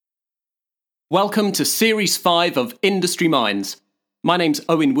Welcome to Series 5 of Industry Minds. My name's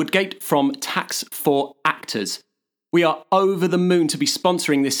Owen Woodgate from Tax for Actors. We are over the moon to be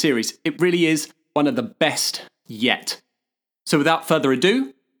sponsoring this series. It really is one of the best yet. So without further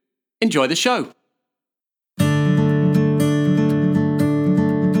ado, enjoy the show.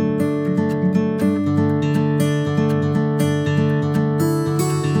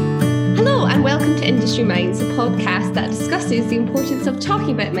 Hello and welcome to Industry Minds, a podcast that discusses the importance of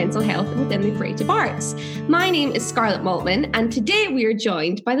talking about mental health within the creative arts. My name is Scarlett Maltman and today we are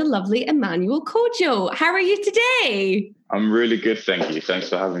joined by the lovely Emmanuel Kojo. How are you today? I'm really good, thank you. Thanks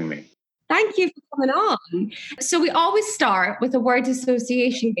for having me. Thank you for coming on. So we always start with a word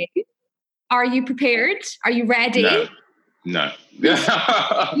association game. Are you prepared? Are you ready? No. You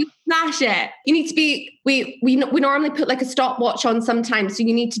smash it. You need to be, we normally put like a stopwatch on sometimes. So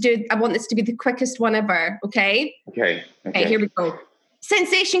you need to do, I want this to be the quickest one ever. Okay, here we go.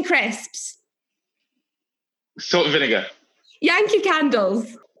 Sensation crisps. Salt and vinegar. Yankee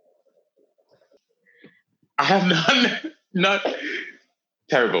candles. I have none.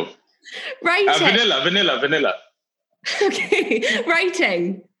 Terrible. Writing. Vanilla. Okay,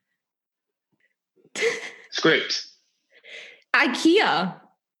 writing. Script. IKEA.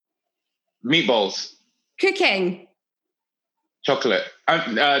 Meatballs. Cooking. Chocolate.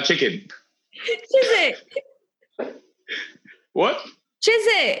 Chicken. Chiswick. What?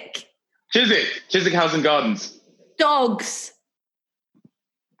 Chiswick. Chiswick House and Gardens. Dogs.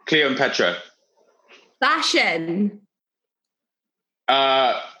 Cleo and Petra. Fashion.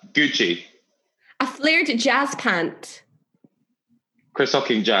 Gucci. A flared jazz pant. Chris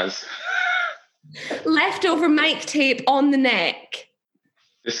Hocking Jazz. Leftover mic tape on the neck.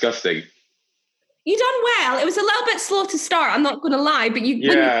 Disgusting. You done well. It was a little bit slow to start, I'm not going to lie, but when you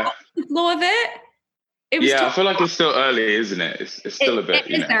got the flow of it, was I feel like it's still early, isn't it? It's still a bit,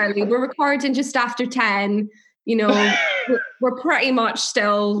 It is early. We're recording just after 10. You know, we're pretty much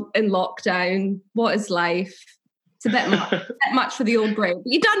still in lockdown. What is life? It's a bit much for the old brain.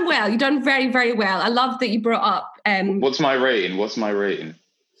 But you done well. You done very, very well. I love that you brought up. What's my rating?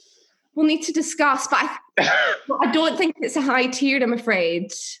 We'll need to discuss, but I don't think it's a high tiered, I'm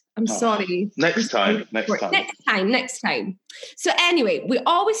afraid. I'm sorry. Next time. Next time. So anyway, we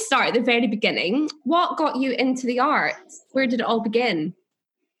always start at the very beginning. What got you into the arts? Where did it all begin?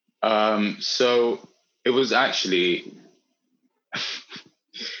 So it was actually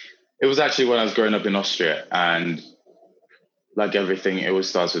when I was growing up in Austria, and like everything, it always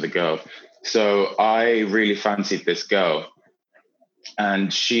starts with a girl. So I really fancied this girl,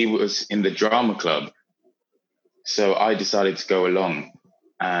 and she was in the drama club. So I decided to go along,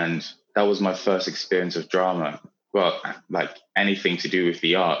 and that was my first experience of drama. Well, like anything to do with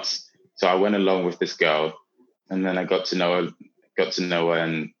the arts. So I went along with this girl, and then I got to know her,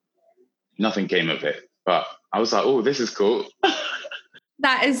 and nothing came of it. But I was like, oh, this is cool.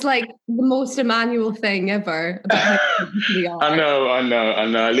 That is like the most Emmanuel thing ever. About I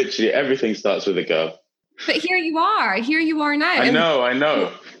know. Literally everything starts with a girl. But here you are now. I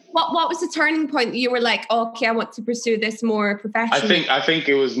know. What was the turning point that you were like, oh, okay, I want to pursue this more professionally? I think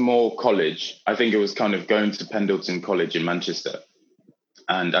it was more college. I think it was kind of going to Pendleton College in Manchester.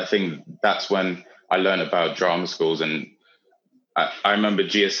 And I think that's when I learned about drama schools. And I remember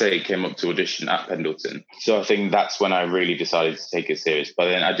GSA came up to audition at Pendleton. So I think that's when I really decided to take it serious. But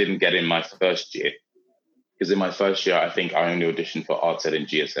then I didn't get in my first year. Because in my first year, I think I only auditioned for Arts Ed in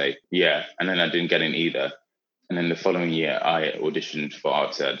GSA. Yeah, and then I didn't get in either. And then the following year, I auditioned for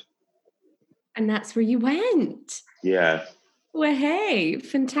Arts Ed. And that's where you went. Yeah. Well, hey,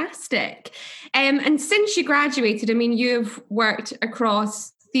 fantastic. And since you graduated, I mean, you've worked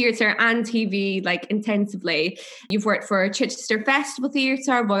across theatre and TV like intensively. You've worked for Chichester Festival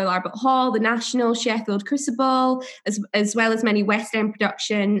Theatre, Royal Albert Hall, the National, Sheffield Crucible, as well as many West End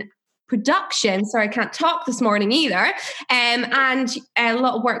production. Sorry, I can't talk this morning either. And a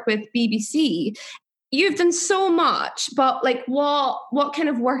lot of work with BBC. You've done so much, but like what kind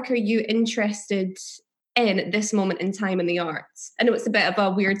of work are you interested in at this moment in time in the arts? I know it's a bit of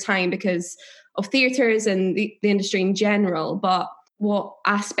a weird time because of theatres and the industry in general, but what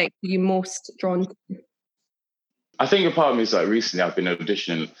aspect are you most drawn to? I think a part of me is like recently I've been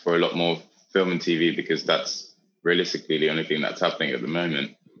auditioning for a lot more film and TV because that's realistically the only thing that's happening at the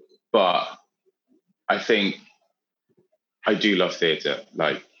moment. But I think I do love theatre.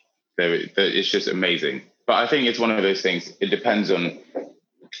 Like, it's just amazing. But I think it's one of those things, it depends on,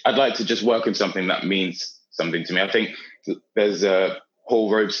 I'd like to just work on something that means something to me. I think there's a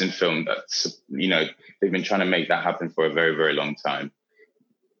Paul Robeson film that's, they've been trying to make that happen for a very, very long time.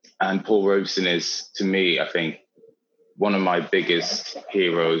 And Paul Robeson is, to me, I think, one of my biggest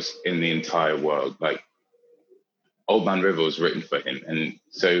heroes in the entire world. Like, Old Man River was written for him. And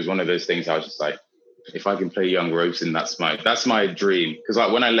so it was one of those things I was just like, if I can play young Rosen, that's my dream. Because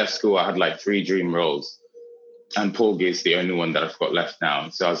like when I left school, I had like 3 dream roles. And Porgy is the only one that I've got left now.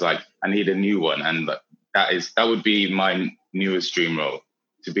 So I was like, I need a new one. And that would be my newest dream role,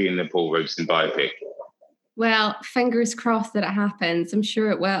 to be in the Paul Robeson biopic. Well, fingers crossed that it happens. I'm sure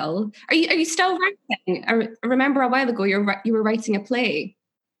it will. Are you still writing? I remember a while ago you were writing a play.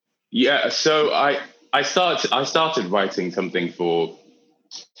 Yeah, so I started writing something for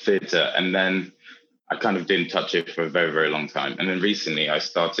theatre, and then I kind of didn't touch it for a very, very long time. And then recently I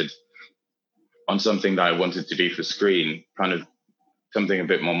started on something that I wanted to do for screen, kind of something a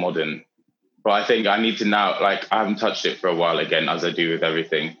bit more modern. But I think I need to now, like, I haven't touched it for a while again, as I do with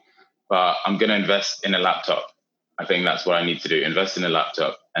everything. But I'm going to invest in a laptop. I think that's what I need to do, invest in a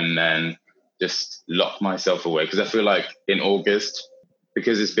laptop and then just lock myself away. Because I feel like in August,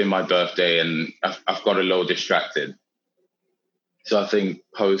 because it's been my birthday and I've got a little distracted. So I think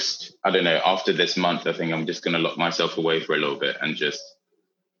after this month, I think I'm just going to lock myself away for a little bit and just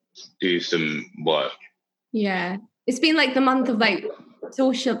do some work. Yeah. It's been like the month of like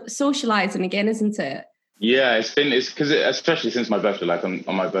socializing again, isn't it? Yeah, it's because especially since my birthday, like on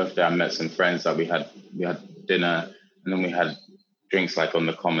my birthday, I met some friends that we had dinner and then we had drinks like on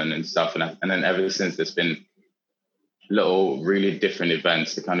the common and stuff. And then ever since there's been little really different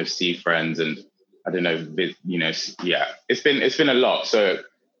events to kind of see friends and I don't know, yeah, it's been a lot. So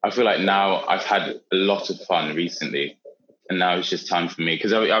I feel like now I've had a lot of fun recently and now it's just time for me.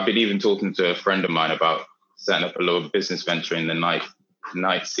 Because I've been even talking to a friend of mine about setting up a little business venture in the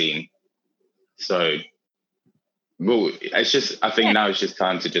night scene. So I think now it's just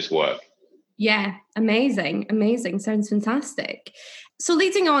time to just work. Yeah, amazing. Sounds fantastic. So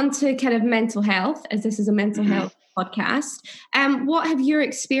leading on to kind of mental health, as this is a mental health podcast, what have your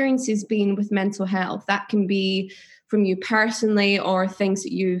experiences been with mental health? That can be from you personally or things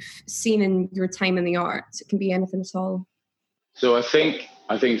that you've seen in your time in the arts. It can be anything at all. So I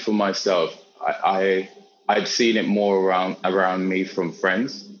think for myself, I'd seen it more around me from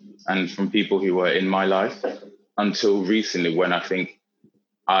friends and from people who were in my life until recently when I think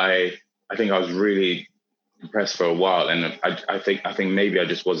I was really depressed for a while, and I think maybe I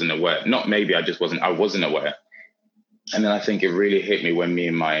just wasn't aware. Not maybe I wasn't aware. And then I think it really hit me when me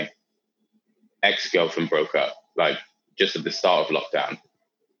and my ex-girlfriend broke up, like just at the start of lockdown.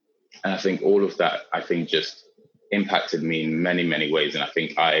 And I think all of that, just impacted me in many, many ways. And I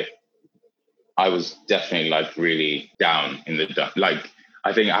think I was definitely like really down in the dump. Like,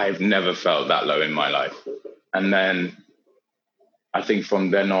 I think I've never felt that low in my life. And then I think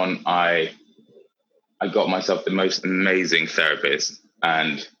from then on, I got myself the most amazing therapist.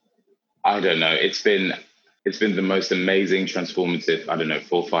 And I don't know, it's been the most amazing, transformative,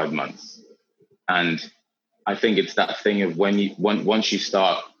 4 or 5 months. And I think it's that thing of once you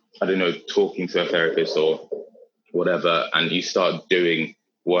start, talking to a therapist or whatever, and you start doing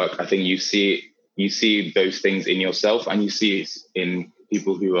work, I think you see those things in yourself and you see it in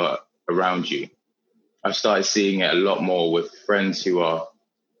people who are around you. I've started seeing it a lot more with friends who are,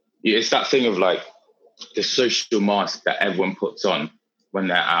 it's that thing of like the social mask that everyone puts on when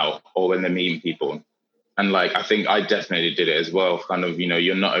they're out or when they're meeting people. And like, I think I definitely did it as well. Kind of,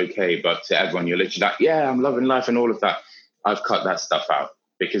 you're not okay, but to everyone, you're literally like, yeah, I'm loving life and all of that. I've cut that stuff out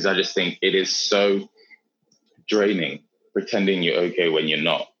because I just think it is so draining pretending you're okay when you're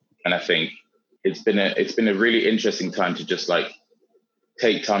not. And I think it's been a really interesting time to just like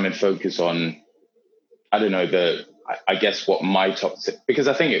take time and focus on, I guess what my toxic, because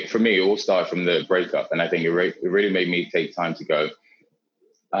I think for me, it all started from the breakup. And I think it really made me take time to go,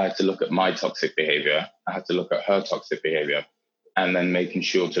 I had to look at my toxic behavior. I had to look at her toxic behavior and then making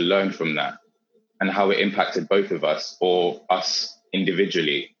sure to learn from that and how it impacted both of us or us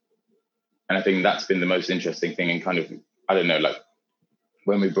individually. And I think that's been the most interesting thing. And kind of, like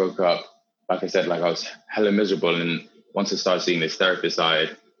when we broke up, like I said, like I was hella miserable. And once I started seeing this therapist, I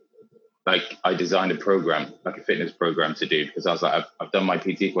designed a program, like a fitness program to do, because I was like, I've done my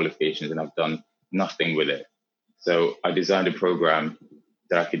PT qualifications and I've done nothing with it. So I designed a program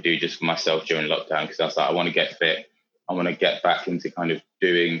that I could do just for myself during lockdown, because I was like, I want to get fit. I want to get back into kind of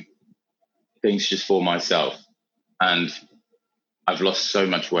doing things just for myself. And I've lost so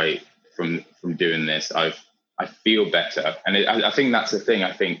much weight from doing this. I feel better. And I think that's the thing.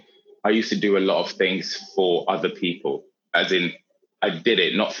 I think I used to do a lot of things for other people, as in I did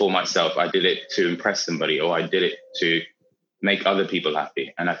it not for myself. I did it to impress somebody, or I did it to make other people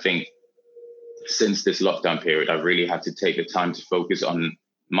happy. And I think since this lockdown period, I've really had to take the time to focus on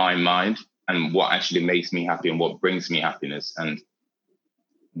my mind and what actually makes me happy and what brings me happiness. And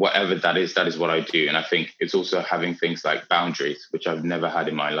whatever that is what I do. And I think it's also having things like boundaries, which I've never had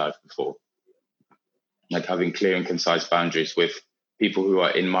in my life before. Like having clear and concise boundaries with people who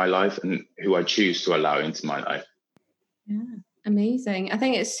are in my life and who I choose to allow into my life. Yeah, amazing. I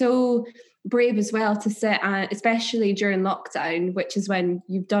think it's so brave as well to sit, especially during lockdown, which is when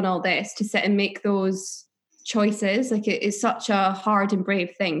you've done all this, to sit and make those choices. Like it is such a hard and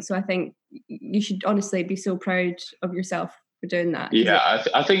brave thing. So I think you should honestly be so proud of yourself for doing that. Yeah,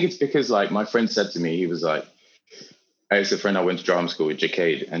 I think it's because like my friend said to me, he was like, it's a friend I went to drama school with,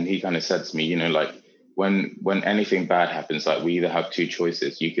 Jacade, and he kind of said to me, you know, like when anything bad happens, like we either have two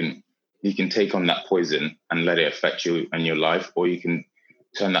choices. You can take on that poison and let it affect you and your life, or you can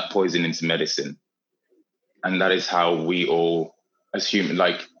turn that poison into medicine. And that is how we all as human,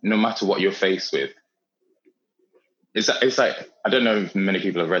 like no matter what you're faced with, it's like, I don't know if many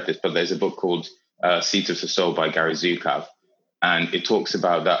people have read this, but there's a book called Seat of the Soul by Gary Zukav. And it talks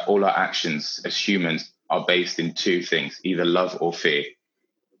about that all our actions as humans are based in two things, either love or fear.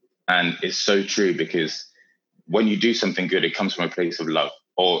 And it's so true, because when you do something good, it comes from a place of love.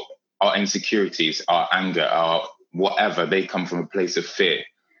 Or our insecurities, our anger, our whatever, they come from a place of fear.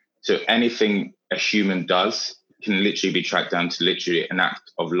 So anything a human does can literally be tracked down to literally an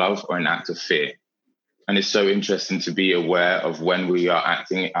act of love or an act of fear. And it's so interesting to be aware of when we are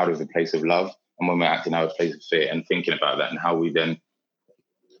acting out of a place of love and when we're acting out of a place of fear, and thinking about that and how we then,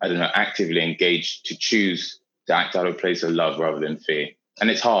 I don't know, actively engage to choose to act out of a place of love rather than fear. And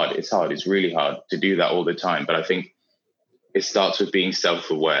it's hard. It's really hard to do that all the time. But I think it starts with being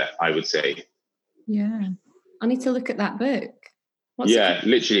self-aware, I would say. Yeah. I need to look at that book.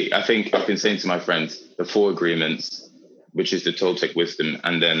 Literally. I think I've been saying to my friends, the 4 Agreements, which is the Toltec wisdom,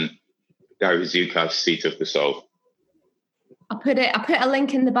 and then Gary Zukav's Seat of the Soul. I'll put a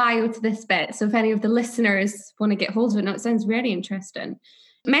link in the bio to this bit. So if any of the listeners want to get hold of it, no, it sounds very interesting.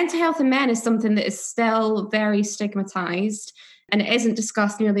 Mental health in men is something that is still very stigmatized, and it isn't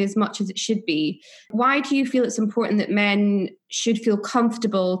discussed nearly as much as it should be. Why do you feel it's important that men should feel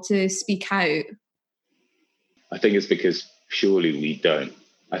comfortable to speak out? I think it's because purely we don't.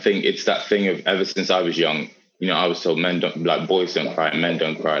 I think it's that thing of, ever since I was young, you know, I was told men don't, like boys don't cry, men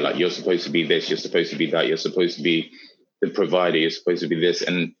don't cry. Like you're supposed to be this, you're supposed to be that, you're supposed to be the provider, you're supposed to be this.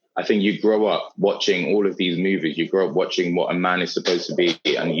 And I think you grow up watching all of these movies, you grow up watching what a man is supposed to be,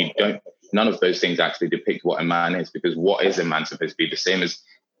 and none of those things actually depict what a man is, because what is a man supposed to be? The same as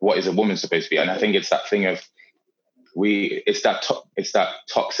what is a woman supposed to be. And I think it's that thing of it's that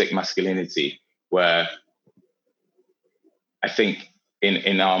toxic masculinity where I think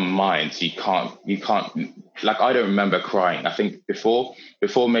in our minds, you can't, like, I don't remember crying. I think before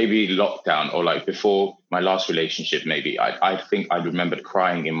maybe lockdown, or like before my last relationship, maybe I think I remembered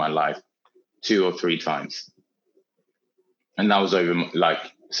crying in my life 2 or 3 times. And that was over like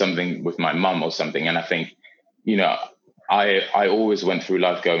something with my mum or something. And I think, you know, I always went through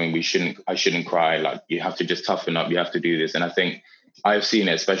life going, I shouldn't cry. Like, you have to just toughen up. You have to do this. And I think I've seen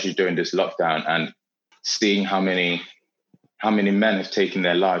it, especially during this lockdown, and seeing how many men have taken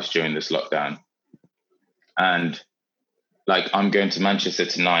their lives during this lockdown. And like, I'm going to Manchester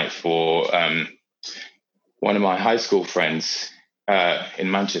tonight for one of my high school friends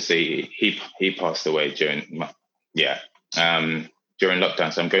in Manchester. He passed away during lockdown.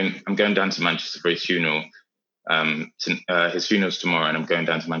 So I'm going down to Manchester for his funeral. His funeral's tomorrow, and I'm going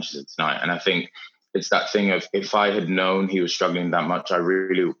down to Manchester tonight. And I think it's that thing of, if I had known he was struggling that much, I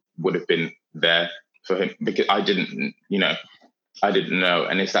really would have been there for him, because I didn't know.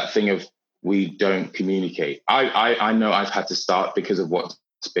 And it's that thing of, we don't communicate. I know I've had to start because of what's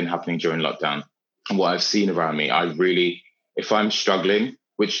been happening during lockdown and what I've seen around me. I really, if I'm struggling,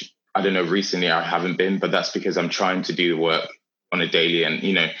 which I don't know, recently I haven't been, but that's because I'm trying to do the work on a daily. And,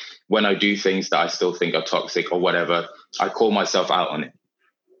 you know, when I do things that I still think are toxic or whatever, I call myself out on it.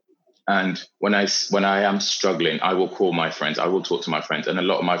 And when I am struggling, I will call my friends. I will talk to my friends. And a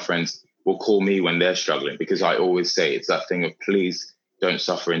lot of my friends will call me when they're struggling, because I always say, it's that thing of, please don't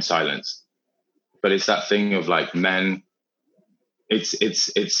suffer in silence. But it's that thing of, like, men, it's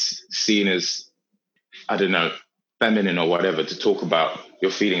seen as, I don't know, feminine or whatever to talk about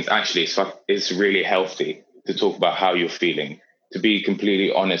your feelings. Actually, it's really healthy to talk about how you're feeling, to be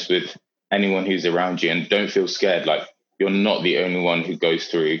completely honest with anyone who's around you, and don't feel scared. Like, you're not the only one who goes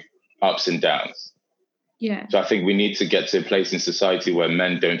through ups and downs. Yeah. So I think we need to get to a place in society where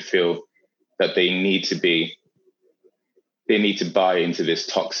men don't feel that they need to buy into this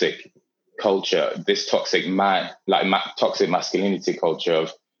toxic culture, this toxic toxic masculinity culture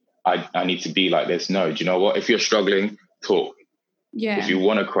of, I need to be like this. No, do you know what? If you're struggling, talk. Yeah. If you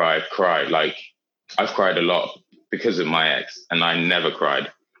want to cry, cry. Like, I've cried a lot because of my ex, and I never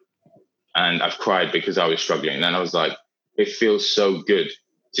cried. And I've cried because I was struggling. And I was like, it feels so good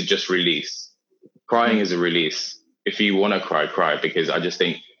to just release. Crying is a release. If you want to cry, cry. Because I just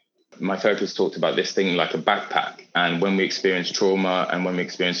think my therapist talked about this thing like a backpack. And when we experience trauma and when we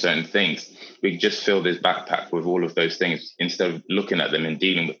experience certain things, we just fill this backpack with all of those things instead of looking at them and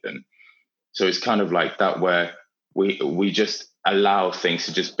dealing with them. So it's kind of like that, where we just allow things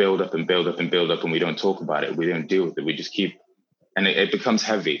to just build up and build up and build up, and we don't talk about it. We don't deal with it. We just keep, and it becomes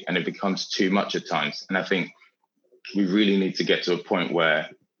heavy and it becomes too much at times. And I think we really need to get to a point where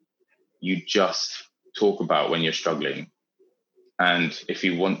you just talk about when you're struggling. And if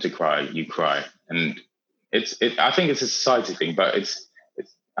you want to cry, you cry. And I think it's a society thing, but it's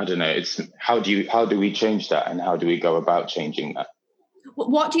I don't know. It's how do we change that, and how do we go about changing that?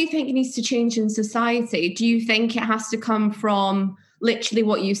 What do you think needs to change in society? Do you think it has to come from literally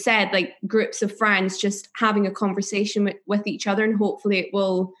what you said, like groups of friends just having a conversation with each other, and hopefully it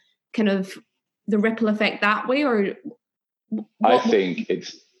will kind of the ripple effect that way? Or I think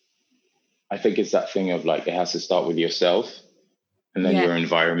it's that thing of like, it has to start with yourself, and then your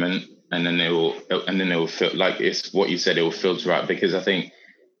environment, and then it will feel like, it's what you said, it will filter out. Because I think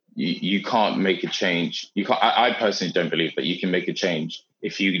you can't make a change. You can't. I personally don't believe that you can make a change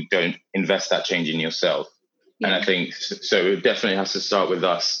if you don't invest that change in yourself. Yeah. And I think so. It definitely has to start with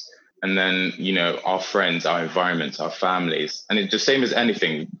us, and then our friends, our environments, our families, and it's the same as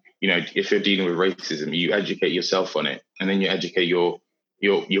anything. If you're dealing with racism, you educate yourself on it, and then you educate your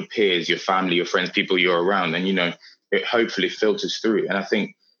peers, your family, your friends, people you're around, and it hopefully filters through. And I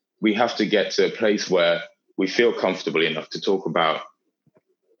think we have to get to a place where we feel comfortable enough to talk about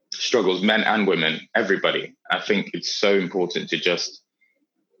struggles, men and women, everybody. I think it's so important to just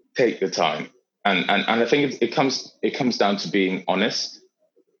take the time, and I think it comes down to being honest,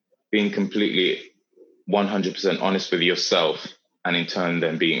 being completely 100% honest with yourself, and in turn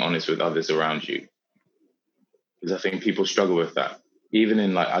then being honest with others around you. Because I think people struggle with that, even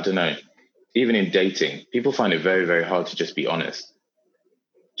in even in dating. People find it very, very hard to just be honest.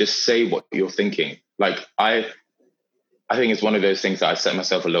 Just say what you're thinking. Like I think it's one of those things that I set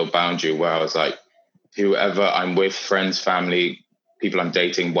myself a little boundary, where I was like, whoever I'm with, friends, family, people I'm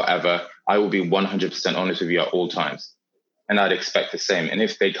dating, whatever, I will be 100% honest with you at all times. And I'd expect the same. And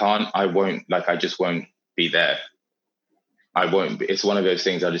if they can't, I just won't be there. I won't. It's one of those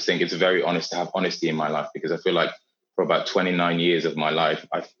things. I just think it's very honest to have honesty in my life, because I feel like for about 29 years of my life,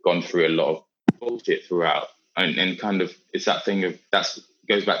 I've gone through a lot of bullshit throughout. And kind of, it's that thing of,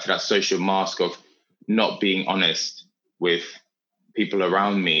 goes back to that social mask of not being honest with people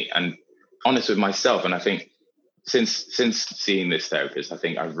around me and honest with myself. And I think since seeing this therapist, I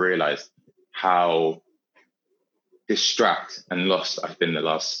think I've realized how distracted and lost I've been the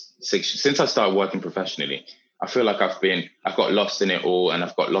last since I started working professionally. I feel like I've got lost in it all, and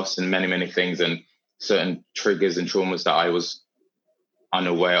I've got lost in many, many things, and certain triggers and traumas that I was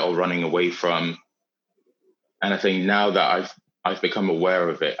unaware or running away from. And I think now that I've become aware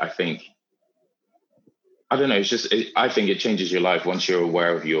of it, I think, I don't know, I think it changes your life once you're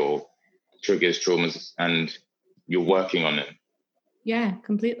aware of your triggers, traumas, and you're working on it. Yeah,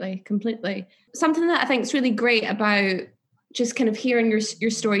 completely. Something that I think is really great about just kind of hearing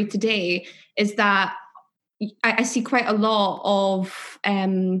your story today is that I see quite a lot of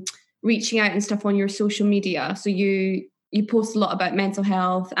reaching out and stuff on your social media. So you post a lot about mental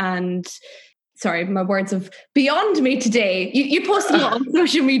health and, sorry, my words have beyond me today. You post a lot on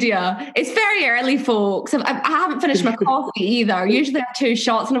social media. It's very early, folks. I haven't finished my coffee either. Usually I have 2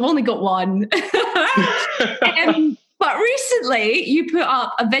 shots and I've only got 1. But recently you put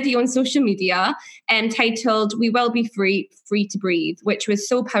up a video on social media titled "We Will Be Free to Breathe," which was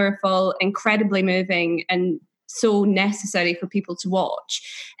so powerful, incredibly moving, and so necessary for people to watch.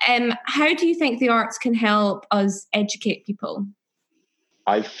 How do you think the arts can help us educate people?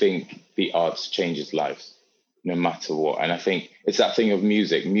 I think the arts changes lives, no matter what. And I think it's that thing of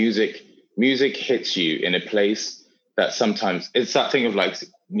music. Music hits you in a place that sometimes, it's that thing of like,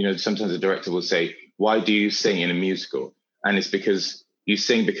 sometimes the director will say, why do you sing in a musical? And it's because you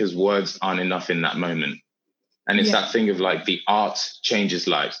sing because words aren't enough in that moment. And it's that thing of like, the arts changes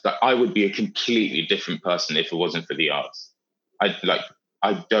lives. That I would be a completely different person if it wasn't for the arts. I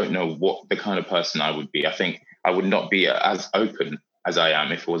don't know what the kind of person I would be. I think I would not be as open as I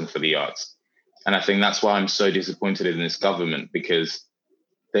am if it wasn't for the arts. And I think that's why I'm so disappointed in this government, because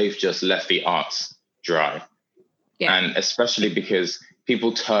they've just left the arts dry. Yeah. And especially because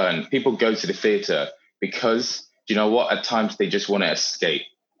people go to the theatre because, you know what, at times they just want to escape.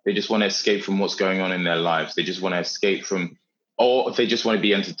 They just want to escape from what's going on in their lives. They just want to escape from or they just want to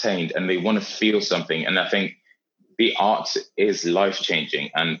be entertained and they want to feel something. And I think the arts is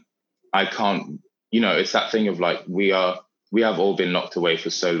life-changing. And I can't, it's that thing of like, we have all been locked away for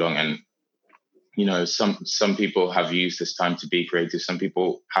so long. And, some people have used this time to be creative. Some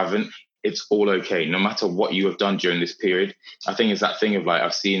people haven't. It's all okay. No matter what you have done during this period. I think it's that thing of like,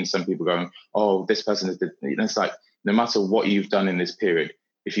 I've seen some people going, oh, this person is, it's like, no matter what you've done in this period,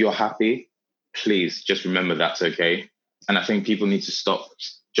 if you're happy, please just remember that's okay. And I think people need to stop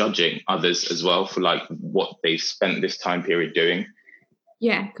judging others as well for like what they spent this time period doing.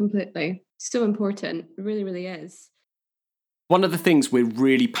 Yeah, completely. So important. It really, really is. One of the things we're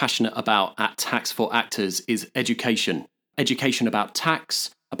really passionate about at Tax for Actors is education. Education about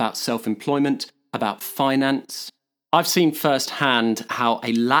tax, about self-employment, about finance. I've seen firsthand how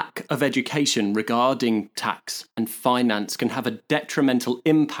a lack of education regarding tax and finance can have a detrimental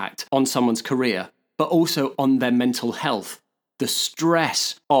impact on someone's career, but also on their mental health. The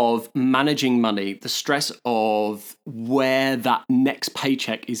stress of managing money, the stress of where that next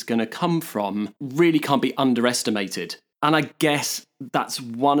paycheck is going to come from really can't be underestimated. And I guess that's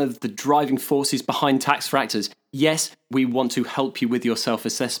one of the driving forces behind Tax for Actors. Yes, we want to help you with your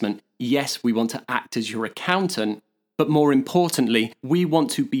self-assessment. Yes, we want to act as your accountant. But more importantly, we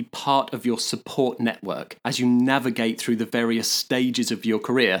want to be part of your support network as you navigate through the various stages of your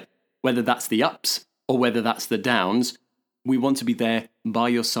career, whether that's the ups or whether that's the downs. We want to be there by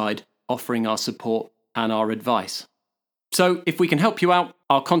your side, offering our support and our advice. So if we can help you out,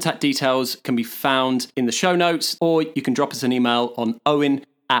 our contact details can be found in the show notes, or you can drop us an email on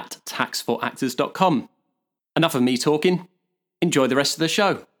owen@taxforactors.com. Enough of me talking. Enjoy the rest of the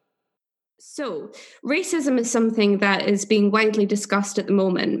show. So, racism is something that is being widely discussed at the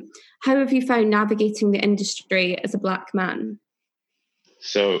moment. How have you found navigating the industry as a Black man?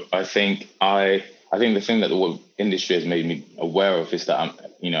 So I think the thing that the industry has made me aware of is that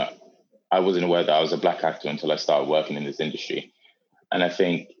I wasn't aware that I was a Black actor until I started working in this industry. And I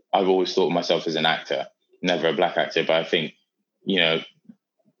think I've always thought of myself as an actor, never a Black actor. But I think, the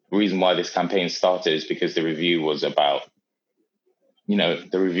reason why this campaign started is because the review was about,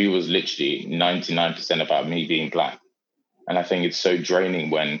 the review was literally 99% about me being Black. And I think it's so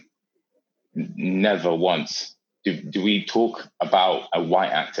draining when never once do we talk about a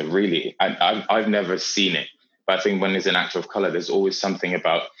white actor, really. I've never seen it. But I think when there's an actor of color, there's always something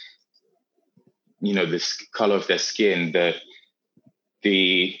about, this color of their skin,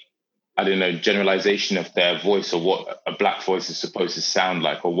 the I don't know, generalization of their voice, or what a Black voice is supposed to sound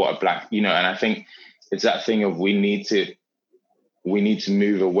like, or what a Black, and I think it's that thing of we need to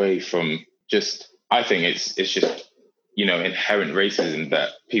move away from I think it's just, inherent racism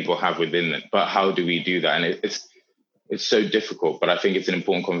that people have within them. But how do we do that? And it's so difficult, but I think it's an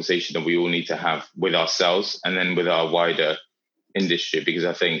important conversation that we all need to have with ourselves and then with our wider industry, because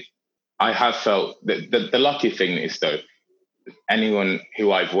I think I have felt that the lucky thing is, though, anyone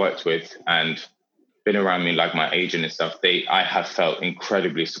who I've worked with and been around me, like my agent and stuff, I have felt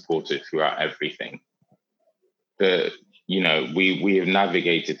incredibly supportive throughout everything. We have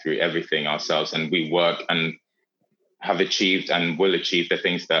navigated through everything ourselves, and we work and have achieved and will achieve the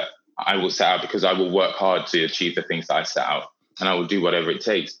things that I will set out, because I will work hard to achieve the things that I set out, and I will do whatever it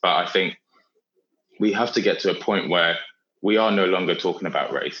takes. But I think we have to get to a point where we are no longer talking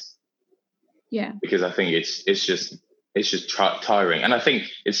about race. Yeah. Because I think it's just tiring. And I think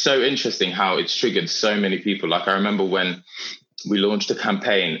it's so interesting how it's triggered so many people. Like, I remember when we launched a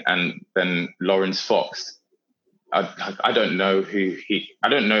campaign, and then Lawrence Fox, I don't know I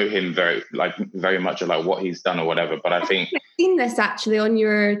don't know him very much, or like what he's done or whatever, but I think I've seen this actually on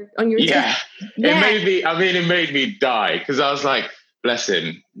your yeah. Yeah. It made me die, because I was like, bless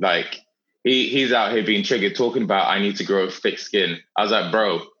him, like he's out here being triggered, talking about I need to grow thick skin. I was like,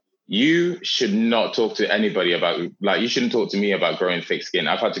 bro, you should not talk to anybody about, like, you shouldn't talk to me about growing thick skin.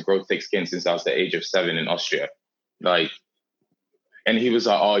 I've had to grow thick skin since I was the age of 7 in Austria. Like, and he was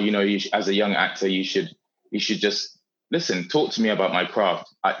like, oh, as a young actor, you should just listen, talk to me about my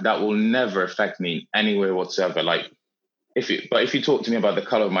craft. That will never affect me in any way whatsoever. Like, if you talk to me about the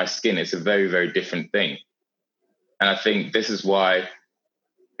color of my skin, it's a very, very different thing. And I think this is why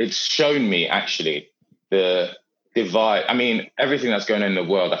it's shown me, actually, the divide. I mean, everything that's going on in the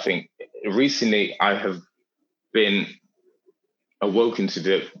world, I think recently I have been awoken to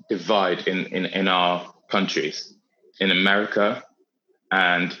the divide in our countries, in America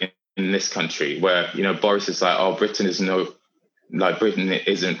and in this country, where, Boris is like, oh, Britain isn't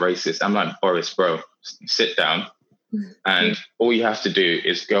racist. I'm like, Boris, bro, sit down. And all you have to do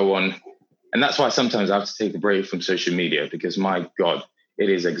is go on. And that's why sometimes I have to take a break from social media, because my God, it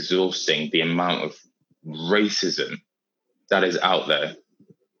is exhausting, the amount of racism that is out there.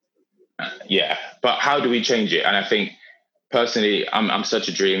 Yeah, but how do we change it? And I think personally, I'm such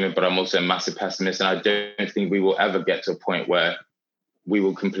a dreamer, but I'm also a massive pessimist, and I don't think we will ever get to a point where we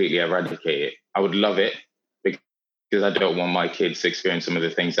will completely eradicate it. I would love it because I don't want my kids to experience some of the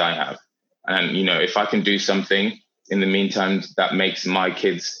things I have. And, if I can do something in the meantime that makes my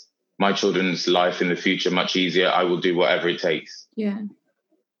children's life in the future much easier, I will do whatever it takes. Yeah.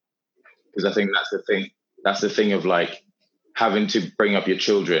 Because I think that's the thing. That's the thing of like having to bring up your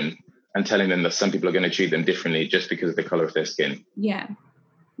children and telling them that some people are going to treat them differently just because of the color of their skin. Yeah.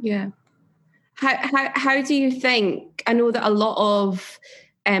 Yeah. How do you think, I know that a lot of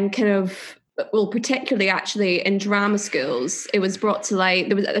particularly actually in drama schools, it was brought to light.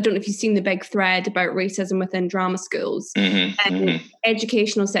 I don't know if you've seen the big thread about racism within drama schools.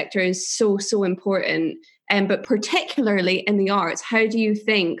 Educational sector is so important, but particularly in the arts. How do you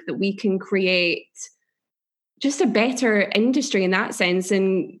think that we can create just a better industry in that sense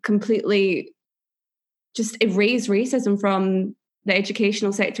and completely just erase racism from the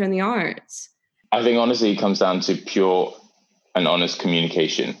educational sector and the arts? I think honestly, it comes down to pure and honest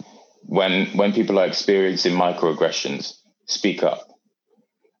communication. When people are experiencing microaggressions, speak up.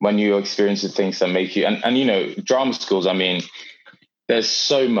 When you're experiencing things that make you, and drama schools, I mean, there is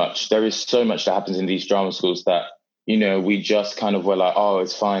so much that happens in these drama schools that, we just kind of were like, oh,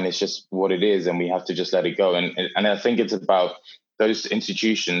 it's fine. It's just what it is. And we have to just let it go. And I think it's about those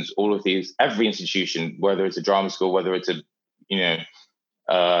institutions, every institution, whether it's a drama school, whether it's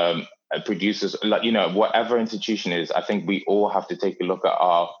producers, whatever institution is, I think we all have to take a look at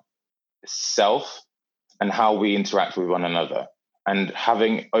our self and how we interact with one another, and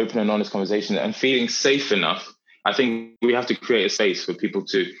having open and honest conversations and feeling safe enough. I think we have to create a space for people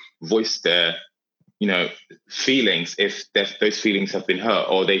to voice their, feelings if those feelings have been hurt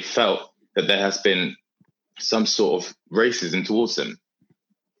or they felt that there has been some sort of racism towards them.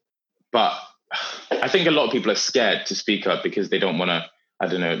 But I think a lot of people are scared to speak up because they don't want to,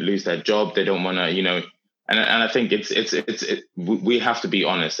 lose their job. They don't want to, and I think we have to be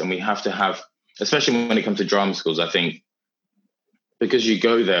honest, and we have to have, especially when it comes to drama schools, I think, because you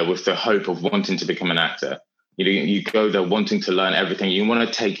go there with the hope of wanting to become an actor. You go there wanting to learn everything. You want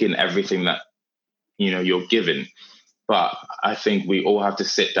to take in everything that, you're given. But I think we all have to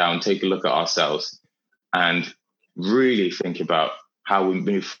sit down, take a look at ourselves, and really think about how we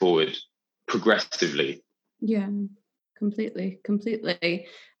move forward progressively. Yeah, completely.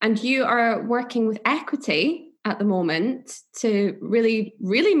 And you are working with Equity at the moment to really,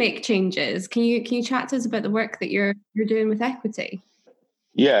 really make changes. Can you chat to us about the work that you're doing with Equity?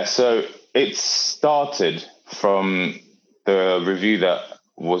 Yeah, so it started from the review that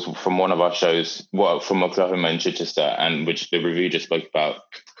was from one of our shows, from Oklahoma and Chichester, and which the review just spoke about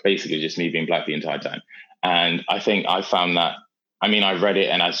basically just me being black the entire time. And I think I found that, I read it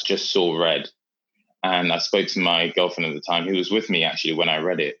and I just saw red. And I spoke to my girlfriend at the time, who was with me actually when I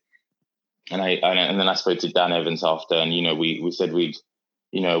read it. And then I spoke to Dan Evans after, and we said we'd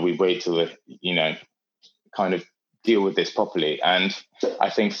wait till kind of deal with this properly. And I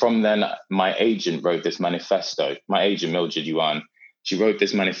think from then my agent wrote this manifesto. My agent Mildred Yuan, she wrote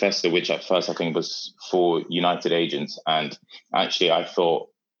this manifesto, which at first I think was for United Agents. And actually I thought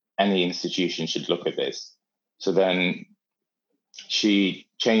any institution should look at this. So then she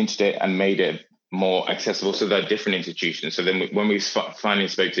changed it and made it more accessible. So there are different institutions. So then when we finally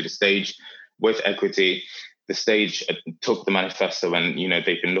spoke to the stage with Equity, the stage took the manifesto and,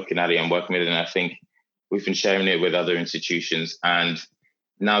 they've been looking at it and working with it. And I think we've been sharing it with other institutions. And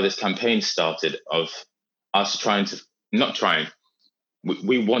now this campaign started of us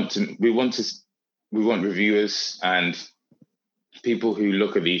we want reviewers and people who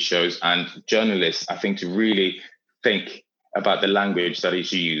look at these shows and journalists, I think, to really think about the language that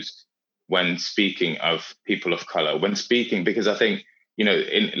is used when speaking of people of color, because I think,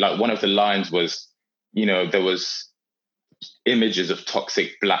 in like one of the lines was, there was images of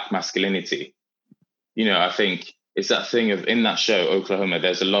toxic black masculinity. I think it's that thing of, in that show, Oklahoma,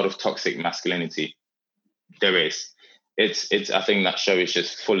 there's a lot of toxic masculinity. There is. I think that show is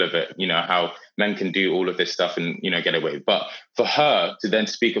just full of it, how men can do all of this stuff and, get away. But for her to then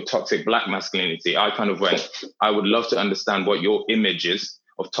speak of toxic black masculinity, I kind of went, I would love to understand what your images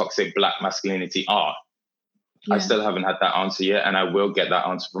of toxic black masculinity are. Yeah. I still haven't had that answer yet, and I will get that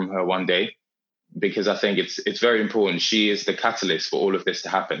answer from her one day, because I think it's very important. She is the catalyst for all of this to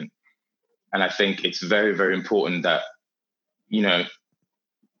happen. And I think it's very, very important that,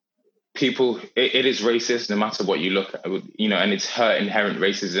 people, it is racist no matter what you look at, and it's her inherent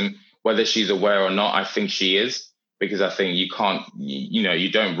racism, whether she's aware or not. I think she is, because I think you can't,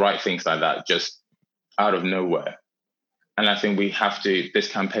 you don't write things like that just out of nowhere. And I think this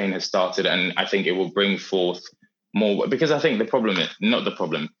campaign has started, and I think it will bring forth more, because I think the problem is not the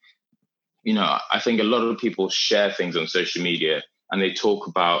problem. I think a lot of people share things on social media and they talk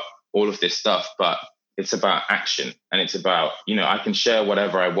about all of this stuff, but it's about action, and it's about, I can share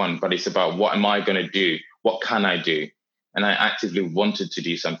whatever I want, but it's about what am I going to do? What can I do? And I actively wanted to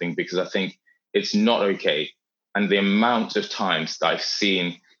do something because I think it's not okay. And the amount of times that I've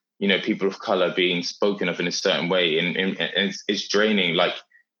seen, people of color being spoken of in a certain way, and it's draining. Like,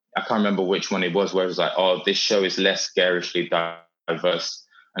 I can't remember which one it was, where it was like, oh, this show is less garishly diverse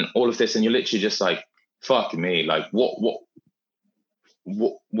and all of this. And you're literally just like, fuck me. Like, what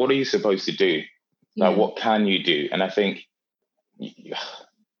are you supposed to do? Like, what can you do? And I think,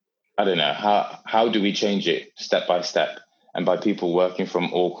 I don't know, how do we change it step by step? And by people working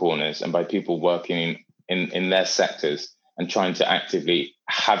from all corners, and by people working in their sectors and trying to actively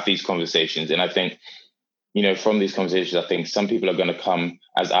have these conversations. And I think, from these conversations, I think some people are going to come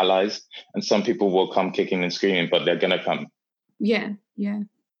as allies, and some people will come kicking and screaming, but they're going to come. Yeah,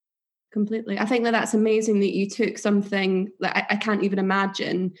 completely. I think that's amazing that you took something that I can't even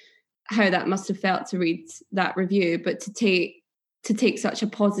imagine how that must have felt to read that review, but to take such a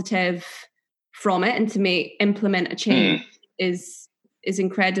positive from it and to implement a change is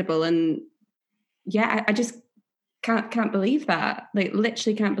incredible. And yeah, I just can't believe that. Like,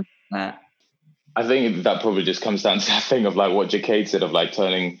 literally can't believe that. I think that probably just comes down to that thing of like what Jacquade said of like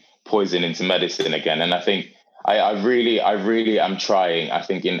turning poison into medicine again. And I think I really am trying, I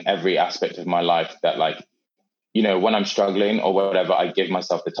think, in every aspect of my life, that like, when I'm struggling or whatever, I give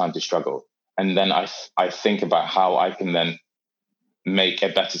myself the time to struggle. And then I think about how I can then make a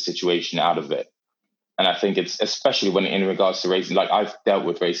better situation out of it. And I think it's especially when in regards to racism, like I've dealt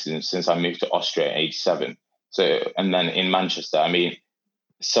with racism since I moved to Austria at age 7. So, and then in Manchester, I mean,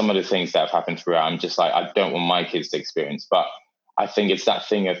 some of the things that have happened throughout, I'm just like, I don't want my kids to experience. But I think it's that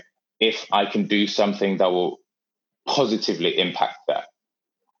thing of, if I can do something that will positively impact that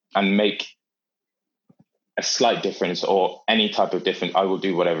and make a slight difference or any type of difference, I will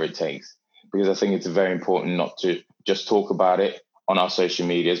do whatever it takes. Because I think it's very important not to just talk about it on our social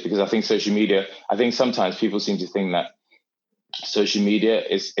medias, because I think sometimes people seem to think that social media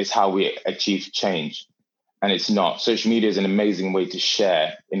is how we achieve change. And it's not. Social media is an amazing way to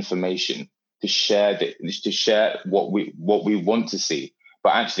share information, to share what we want to see.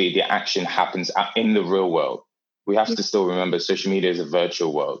 But actually, the action happens in the real world. We have to still remember social media is a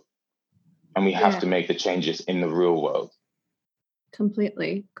virtual world, and we have to make the changes in the real world.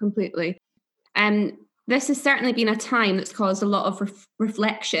 Completely. And this has certainly been a time that's caused a lot of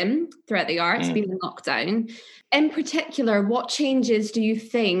reflection throughout the arts, being in lockdown. In particular, what changes do you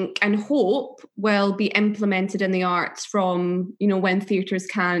think and hope will be implemented in the arts from, when theatres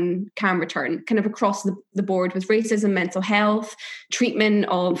can return, kind of across the board, with racism, mental health, treatment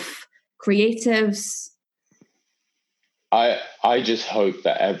of creatives? I just hope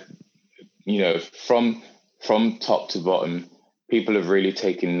that, from top to bottom, people have really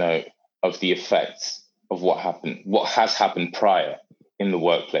taken note of the effects of what has happened prior in the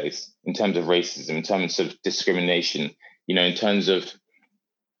workplace, in terms of racism, in terms of discrimination, in terms of,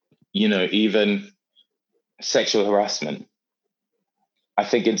 even sexual harassment. I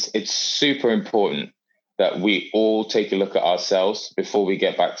think it's super important that we all take a look at ourselves before we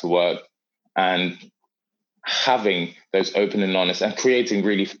get back to work, and having those open and honest, and creating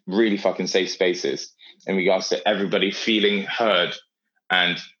really, really fucking safe spaces in regards to everybody feeling heard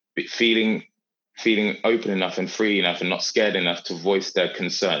and feeling open enough and free enough and not scared enough to voice their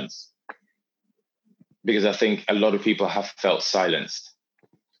concerns. Because I think a lot of people have felt silenced.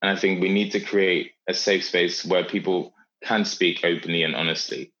 And I think we need to create a safe space where people can speak openly and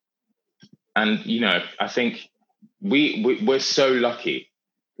honestly. And, I think we're so lucky.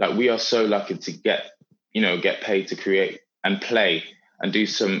 Like, we are so lucky to get paid to create and play and do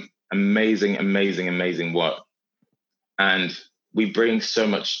some amazing, amazing, amazing work. And we bring so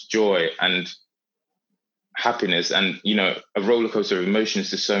much joy and happiness and, a roller coaster of emotions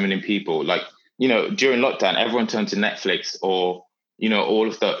to so many people. Like, during lockdown, everyone turned to Netflix, or,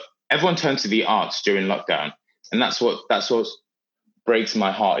 everyone turned to the arts during lockdown. And that's what breaks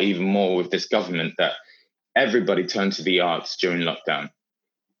my heart even more with this government, that everybody turned to the arts during lockdown,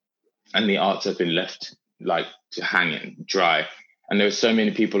 and the arts have been left like to hang and dry. And there are so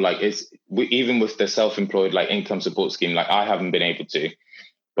many people, like, even with the self-employed, like, income support scheme, like, I haven't been able to,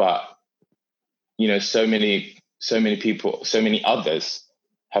 but so many people, so many others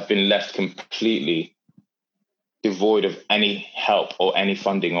have been left completely devoid of any help or any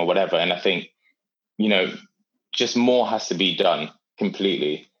funding or whatever. And I think, just more has to be done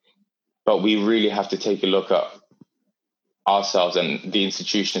completely. But we really have to take a look at ourselves and the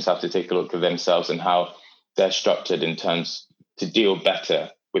institutions have to take a look at themselves and how they're structured in terms to deal better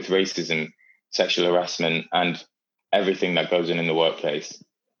with racism, sexual harassment, and everything that goes in the workplace.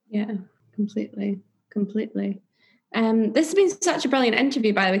 Yeah, completely. This has been such a brilliant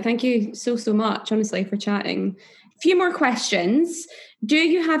interview, by the way. Thank you so much, honestly, for chatting. A few more questions. Do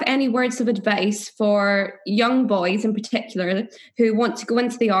you have any words of advice for young boys in particular who want to go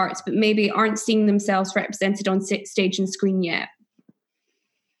into the arts but maybe aren't seeing themselves represented on stage and screen yet?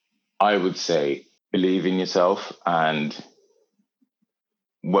 I would say believe in yourself and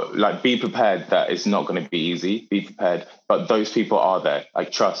be prepared that it's not going to be easy. Be prepared, but those people are there.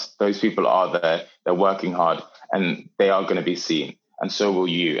 Like, trust, those people are there. They're working hard and they are going to be seen, and so will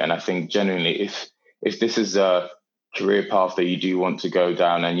you. And I think genuinely, if this is a career path that you do want to go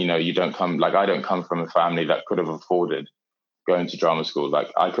down, and you don't come, like, I don't come from a family that could have afforded going to drama school. Like,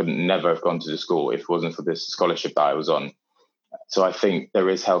 I could never have gone to the school if it wasn't for this scholarship that I was on. So I think there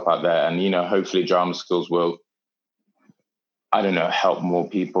is help out there, and hopefully drama schools will, I don't know, help more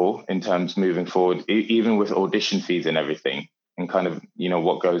people in terms moving forward, even with audition fees and everything, and kind of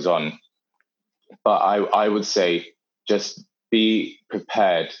what goes on. But I would say just be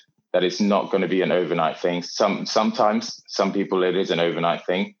prepared that it's not going to be an overnight thing. Sometimes some people it is an overnight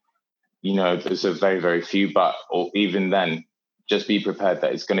thing. There's a very, very few, but even then, just be prepared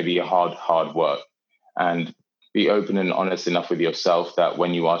that it's going to be a hard work, and be open and honest enough with yourself that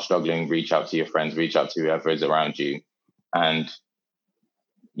when you are struggling, reach out to your friends, reach out to whoever is around you. And,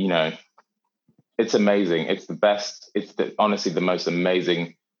 it's amazing. It's the best. It's honestly the most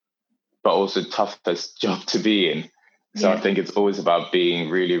amazing, but also toughest job to be in. So yeah. I think it's always about being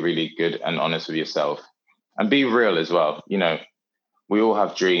really, really good and honest with yourself, and be real as well. We all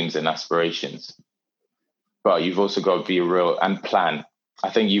have dreams and aspirations, but you've also got to be real and plan. I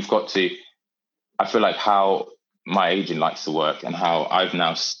think you've got to, I feel like how my agent likes to work and how I've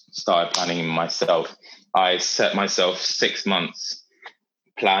now started planning myself. I set myself 6 months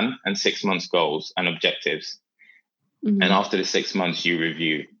plan and 6 months goals and objectives. Mm-hmm. And after the 6 months, you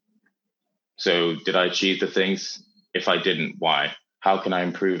review. So did I achieve the things? If I didn't, why? How can I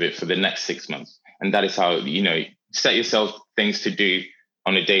improve it for the next 6 months? And that is how, set yourself things to do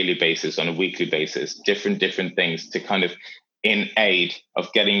on a daily basis, on a weekly basis, different things to kind of in aid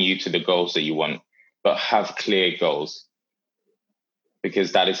of getting you to the goals that you want, but have clear goals,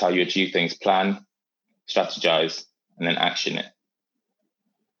 because that is how you achieve things. Plan, strategize, and then action it.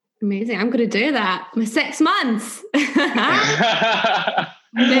 Amazing. I'm going to do that. My 6 months.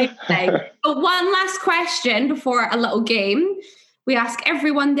 Amazing. But one last question before a little game. We ask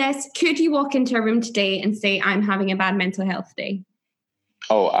everyone this. Could you walk into a room today and say, I'm having a bad mental health day?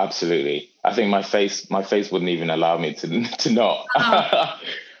 Oh, absolutely. I think my face wouldn't even allow me to not. Oh.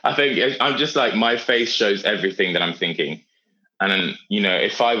 I think I'm just like, my face shows everything that I'm thinking. And then,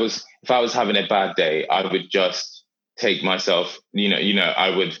 if I was having a bad day, I would just take myself,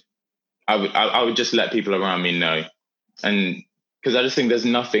 I would just let people around me know. And because I just think there's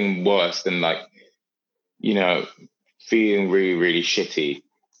nothing worse than feeling really, really shitty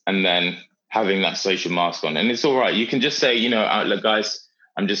and then having that social mask on. And it's all right. You can just say, look, guys,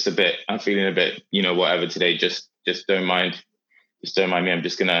 I'm feeling a bit, whatever today. Just don't mind. Just don't mind me. I'm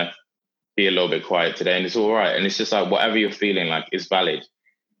just going to be a little bit quiet today. And it's all right. And it's just like, whatever you're feeling like is valid.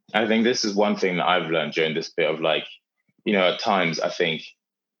 I think this is one thing that I've learned during this bit of at times I think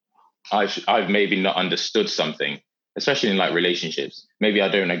I've maybe not understood something, especially in relationships. Maybe I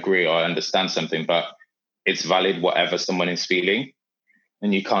don't agree or understand something, but it's valid whatever someone is feeling,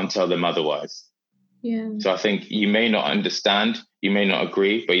 and you can't tell them otherwise. Yeah. So I think you may not understand, you may not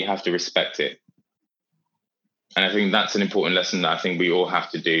agree, but you have to respect it. And I think that's an important lesson that I think we all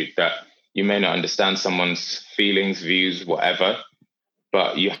have to do, that you may not understand someone's feelings, views, whatever,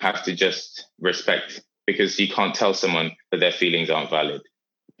 but you have to just respect, because you can't tell someone that their feelings aren't valid.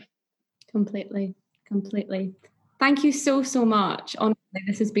 Completely. Thank you so much. Honestly,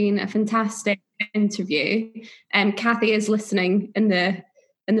 this has been a fantastic interview. Kathy is listening in the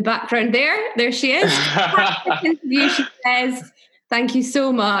background there. There she is. Interview, she says, thank you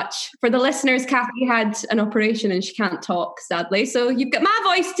so much. For the listeners, Kathy had an operation and she can't talk, sadly. So you've got my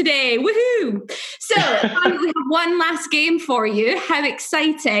voice today. Woohoo! So we have one last game for you. How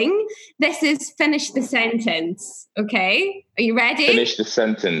exciting. This is Finish the Sentence. Okay? Are you ready? Finish the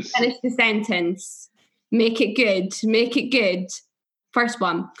sentence. Finish the sentence. Make it good. First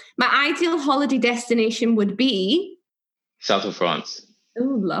one. My ideal holiday destination would be? South of France. Oh,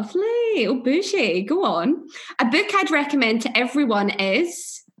 lovely. Oh, bougie. Go on. A book I'd recommend to everyone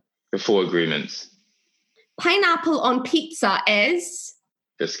is? The Four Agreements. Pineapple on pizza is?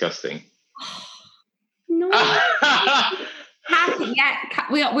 Disgusting. No. Kathy,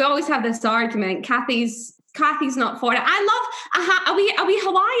 we always have this argument. Kathy's not for it. Are we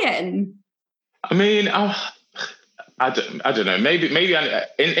Hawaiian? I mean, I don't know. Maybe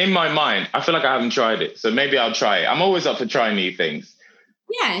in my mind, I feel like I haven't tried it. So maybe I'll try it. I'm always up for trying new things.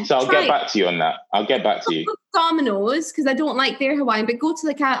 Yeah. So I'll get back to you on that. I'll get back to you. Go to Domino's, because I don't like their Hawaiian, but go to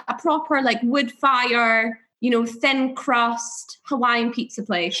like a proper like wood fire, thin crust Hawaiian pizza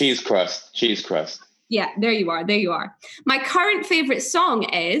place. Cheese crust. Yeah, there you are. My current favorite song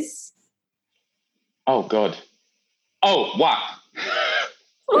is... Oh, God. Oh, WAP.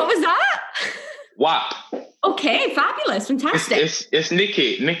 What was that? WAP. Okay, fabulous, fantastic. It's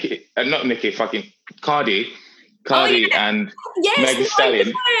Nicki, not Nicki, fucking Cardi and Meg Thee Stallion.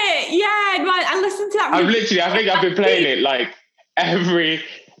 Yeah, right, I listened to that. I think I've been playing it like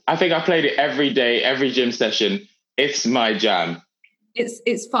I think I played it every day, every gym session. It's my jam.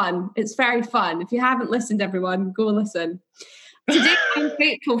 It's fun. It's very fun. If you haven't listened, everyone, go listen. Today I'm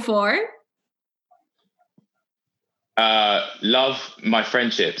grateful for... love, my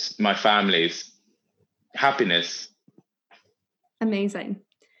friendships, my families, happiness. Amazing.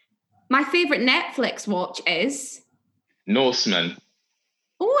 My favourite Netflix watch is... Norseman.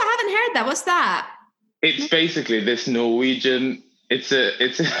 Oh, I haven't heard that. What's that? It's basically this Norwegian... It's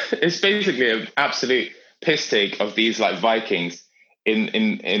basically an absolute piss take of these like Vikings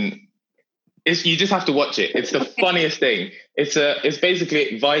you just have to watch it. It's the funniest thing. It's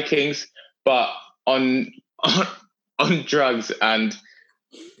basically Vikings, but on drugs, and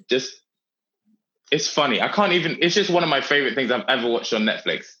just it's funny. It's just one of my favorite things I've ever watched on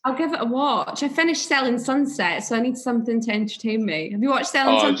Netflix. I'll give it a watch. I finished Selling Sunset, so I need something to entertain me. Have you watched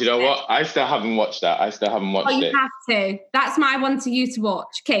Selling Sunset? Do you know what? I still haven't watched that. You have to. That's my one to you to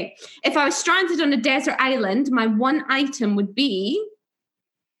watch. Okay. If I was stranded on a desert island, my one item would be...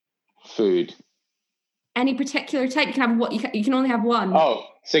 Food. Any particular type? You can have what? You can only have one. Oh,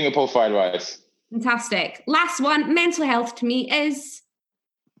 Singapore fried rice. Fantastic. Last one. Mental health to me is...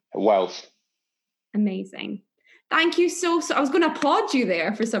 Wealth. Amazing. Thank you so. I was going to applaud you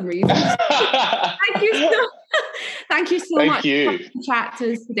there for some reason. Thank you so much for chat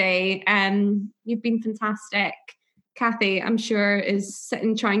to us today. You've been fantastic. Kathy, I'm sure, is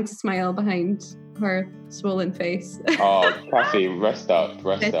sitting trying to smile behind her swollen face. Oh, Kathy, rest up.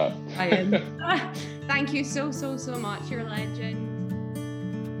 Thank you so much. You're a legend.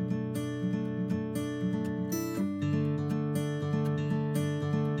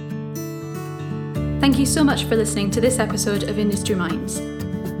 Thank you so much for listening to this episode of Industry Minds.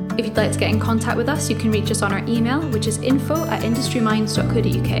 If you'd like to get in contact with us, you can reach us on our email, which is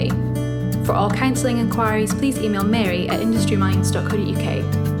info@industryminds.co.uk. For all counselling inquiries, please email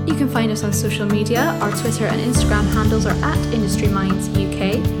mary@industryminds.co.uk. You can find us on social media. Our Twitter and Instagram handles are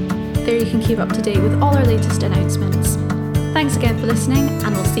 @industrymindsuk. There you can keep up to date with all our latest announcements. Thanks again for listening,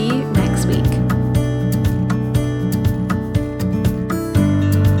 and we'll see you next week.